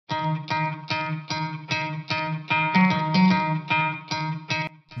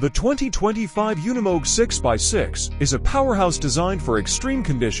The 2025 UNIMOG 6x6 is a powerhouse designed for extreme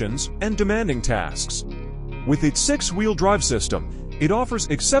conditions and demanding tasks. With its six-wheel drive system, it offers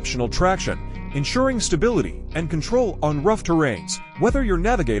exceptional traction, ensuring stability and control on rough terrains, whether you're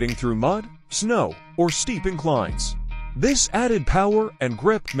navigating through mud, snow, or steep inclines. This added power and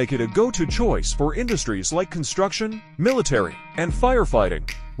grip make it a go-to choice for industries like construction, military, and firefighting,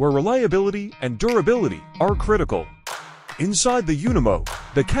 where reliability and durability are critical. Inside the UNIMOG,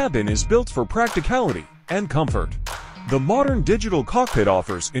 the cabin is built for practicality and comfort. The modern digital cockpit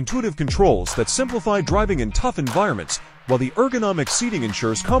offers intuitive controls that simplify driving in tough environments, while the ergonomic seating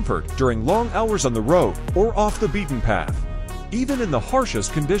ensures comfort during long hours on the road or off the beaten path. Even in the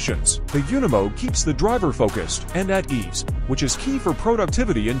harshest conditions, the UNIMOG keeps the driver focused and at ease, which is key for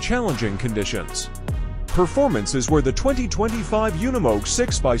productivity in challenging conditions. Performance is where the 2025 UNIMOG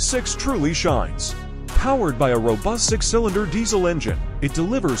 6x6 truly shines. Powered by a robust six-cylinder diesel engine, it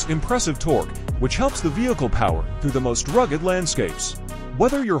delivers impressive torque, which helps the vehicle power through the most rugged landscapes.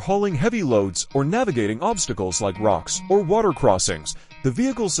 Whether you're hauling heavy loads or navigating obstacles like rocks or water crossings, the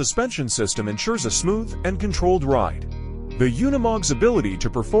vehicle's suspension system ensures a smooth and controlled ride. The UNIMOG's ability to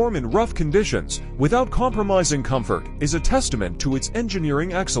perform in rough conditions without compromising comfort is a testament to its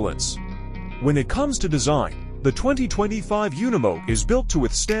engineering excellence. When it comes to design, the 2025 UNIMOG is built to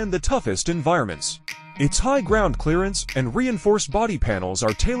withstand the toughest environments. Its high ground clearance and reinforced body panels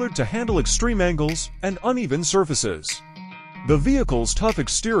are tailored to handle extreme angles and uneven surfaces. The vehicle's tough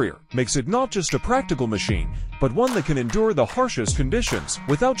exterior makes it not just a practical machine, but one that can endure the harshest conditions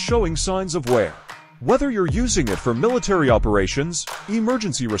without showing signs of wear. Whether you're using it for military operations,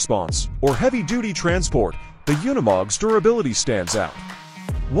 emergency response, or heavy-duty transport, the UNIMOG's durability stands out.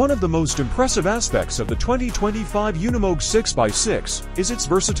 One of the most impressive aspects of the 2025 UNIMOG 6x6 is its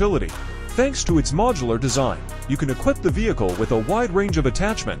versatility. Thanks to its modular design, you can equip the vehicle with a wide range of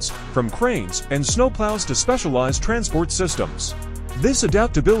attachments, from cranes and snowplows to specialized transport systems. This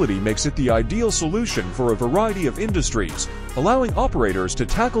adaptability makes it the ideal solution for a variety of industries, allowing operators to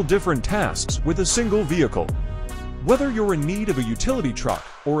tackle different tasks with a single vehicle. Whether you're in need of a utility truck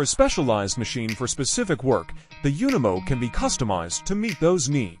or a specialized machine for specific work, the UNIMOG can be customized to meet those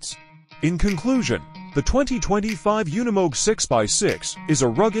needs. In conclusion, the 2025 UNIMOG 6x6 is a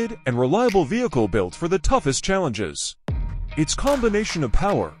rugged and reliable vehicle built for the toughest challenges. Its combination of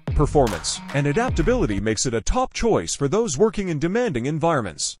power, performance, and adaptability makes it a top choice for those working in demanding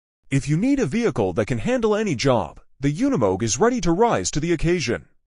environments. If you need a vehicle that can handle any job, the UNIMOG is ready to rise to the occasion.